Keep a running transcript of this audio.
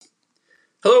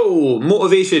Hello,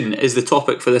 motivation is the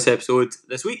topic for this episode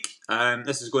this week.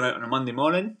 This is going out on a Monday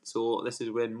morning, so this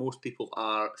is when most people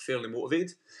are fairly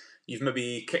motivated. You've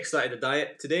maybe kickstarted a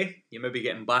diet today, you're maybe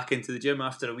getting back into the gym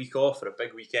after a week off or a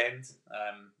big weekend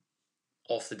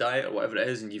off the diet or whatever it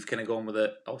is, and you've kind of gone with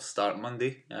it, I'll start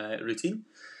Monday routine.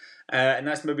 And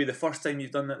that's maybe the first time you've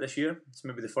done that this year, it's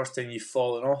maybe the first time you've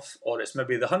fallen off, or it's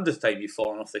maybe the 100th time you've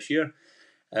fallen off this year.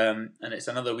 And it's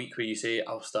another week where you say,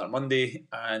 I'll start Monday,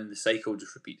 and the cycle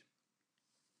just repeats.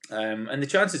 And the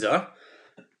chances are,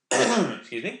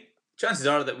 chances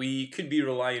are that we could be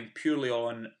relying purely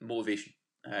on motivation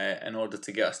in order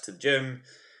to get us to the gym,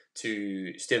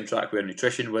 to stay on track with our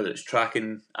nutrition, whether it's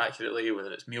tracking accurately,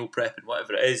 whether it's meal prepping,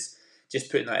 whatever it is, just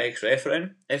putting that extra effort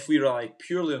in. If we rely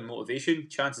purely on motivation,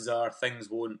 chances are things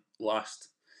won't last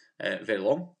very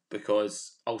long,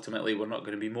 because ultimately we're not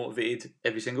going to be motivated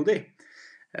every single day.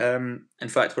 In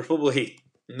fact, we're probably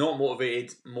not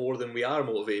motivated more than we are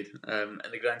motivated in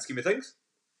the grand scheme of things.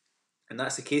 And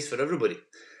that's the case for everybody.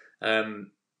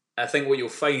 I think what you'll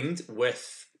find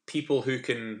with people who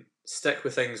can stick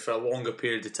with things for a longer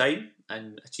period of time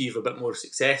and achieve a bit more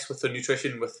success with their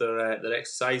nutrition, with their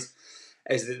exercise,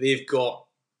 is that they've got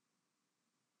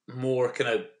more kind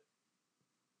of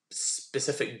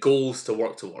specific goals to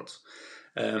work towards.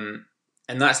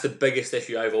 And that's the biggest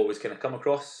issue I've always kind of come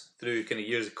across through kind of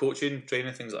years of coaching,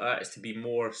 training, things like that, is to be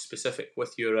more specific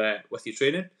with your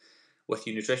training, with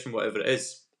your nutrition, whatever it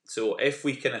is. So if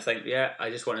we kind of think, yeah, I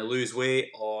just want to lose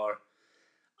weight, or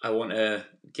I want to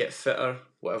get fitter,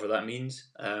 whatever that means,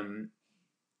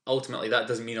 ultimately that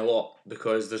doesn't mean a lot,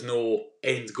 because there's no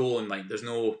end goal in mind. There's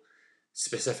no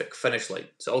specific finish line.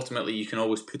 So ultimately you can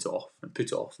always put it off and put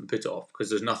it off and put it off, because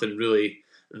there's nothing really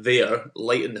there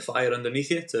lighting the fire underneath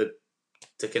you to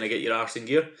kind of get your arse in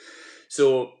gear.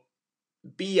 So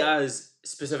be as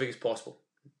specific as possible.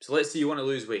 So let's say you want to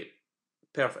lose weight.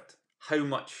 Perfect. How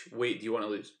much weight do you want to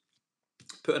lose?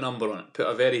 Put a number on it. Put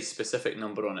a very specific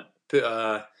number on it. Put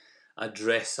a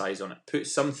dress size on it. Put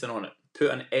something on it.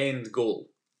 Put an end goal.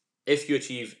 If you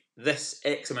achieve this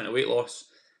X amount of weight loss,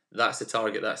 that's the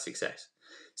target, that's success.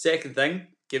 Second thing,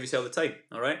 give yourself the time.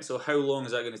 Alright, so how long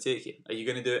is that going to take you? Are you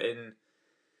going to do it in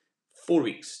 4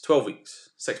 weeks, 12 weeks,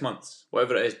 6 months,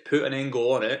 whatever it is? Put an end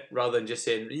goal on it, rather than just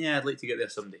saying, yeah, I'd like to get there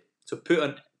someday. So put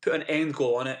an end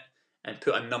goal on it and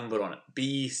put a number on it.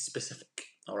 Be specific,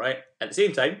 all right? At the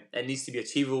same time, it needs to be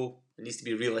achievable, it needs to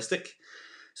be realistic.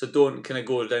 So don't kind of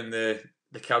go down the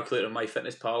calculator on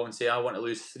MyFitnessPal and say, I want to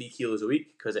lose 3 kilos a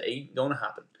week, because it ain't going to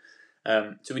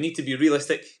happen. So we need to be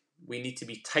realistic, we need to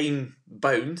be time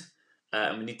bound,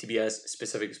 and we need to be as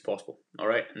specific as possible. All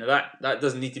right. Now that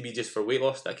doesn't need to be just for weight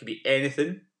loss. That could be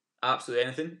anything, absolutely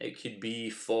anything. It could be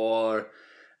for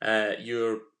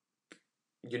your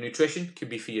nutrition. It could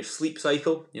be for your sleep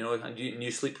cycle. You know, a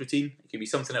new sleep routine. It could be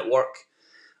something at work,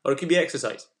 or it could be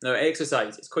exercise. Now,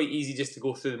 exercise, it's quite easy just to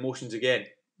go through the motions again.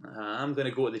 I'm going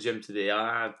to go to the gym today.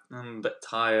 I'm a bit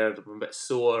tired. I'm a bit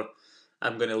sore.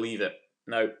 I'm going to leave it.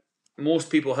 Now, most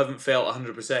people haven't felt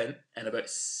 100% in about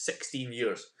 16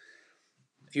 years.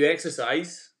 If you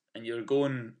exercise and you're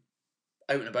going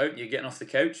out and about, you're getting off the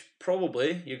couch,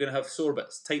 probably you're going to have sore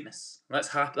bits, tightness. That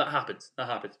happens.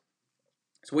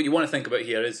 So what you want to think about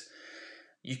here is,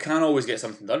 you can always get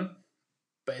something done,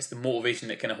 but it's the motivation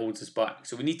that kind of holds us back.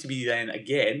 So we need to be then,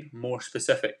 again, more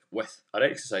specific with our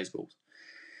exercise goals.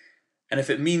 And if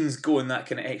it means going that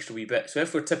kind of extra wee bit, so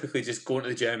if we're typically just going to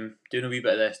the gym, doing a wee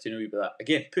bit of this, doing a wee bit of that,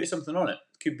 again, put something on it.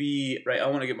 Could be, right, I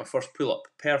want to get my first pull-up.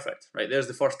 Perfect. Right, there's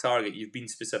the first target. You've been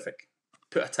specific.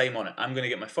 Put a time on it. I'm going to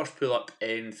get my first pull-up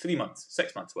in 3 months,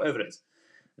 6 months, whatever it is.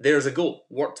 There's a goal.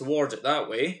 Work towards it that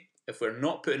way. If we're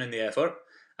not putting in the effort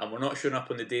and we're not showing up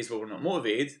on the days where we're not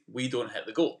motivated, we don't hit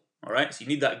the goal. All right, so you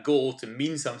need that goal to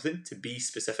mean something, to be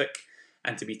specific,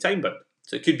 and to be time-bound.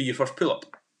 So it could be your first pull-up.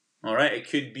 All right, it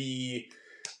could be,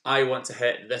 I want to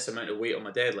hit this amount of weight on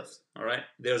my deadlift. All right,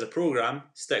 there's a program,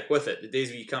 stick with it. The days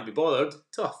where you can't be bothered,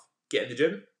 tough. Get in the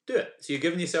gym, do it. So you're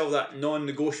giving yourself that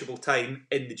non-negotiable time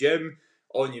in the gym,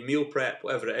 on your meal prep,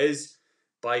 whatever it is,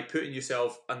 by putting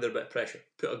yourself under a bit of pressure.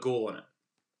 Put a goal on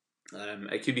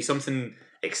it. It could be something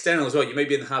external as well. You might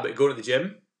be in the habit of going to the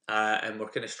gym, and we're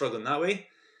kind of struggling that way.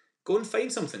 Go and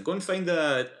find something. Go and find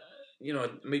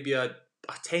maybe a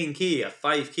 10k, a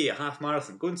 5k, a half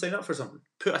marathon. Go and sign up for something.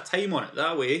 Put a time on it.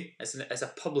 That way, it's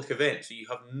a public event, so you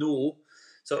have no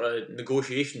sort of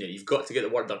negotiation here. You've got to get the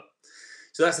work done.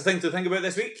 So that's the thing to think about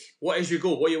this week. What is your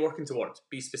goal? What are you working towards?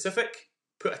 Be specific.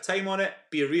 Put a time on it.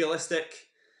 Be realistic.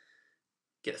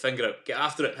 Get the finger out. Get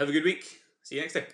after it. Have a good week. See you next time.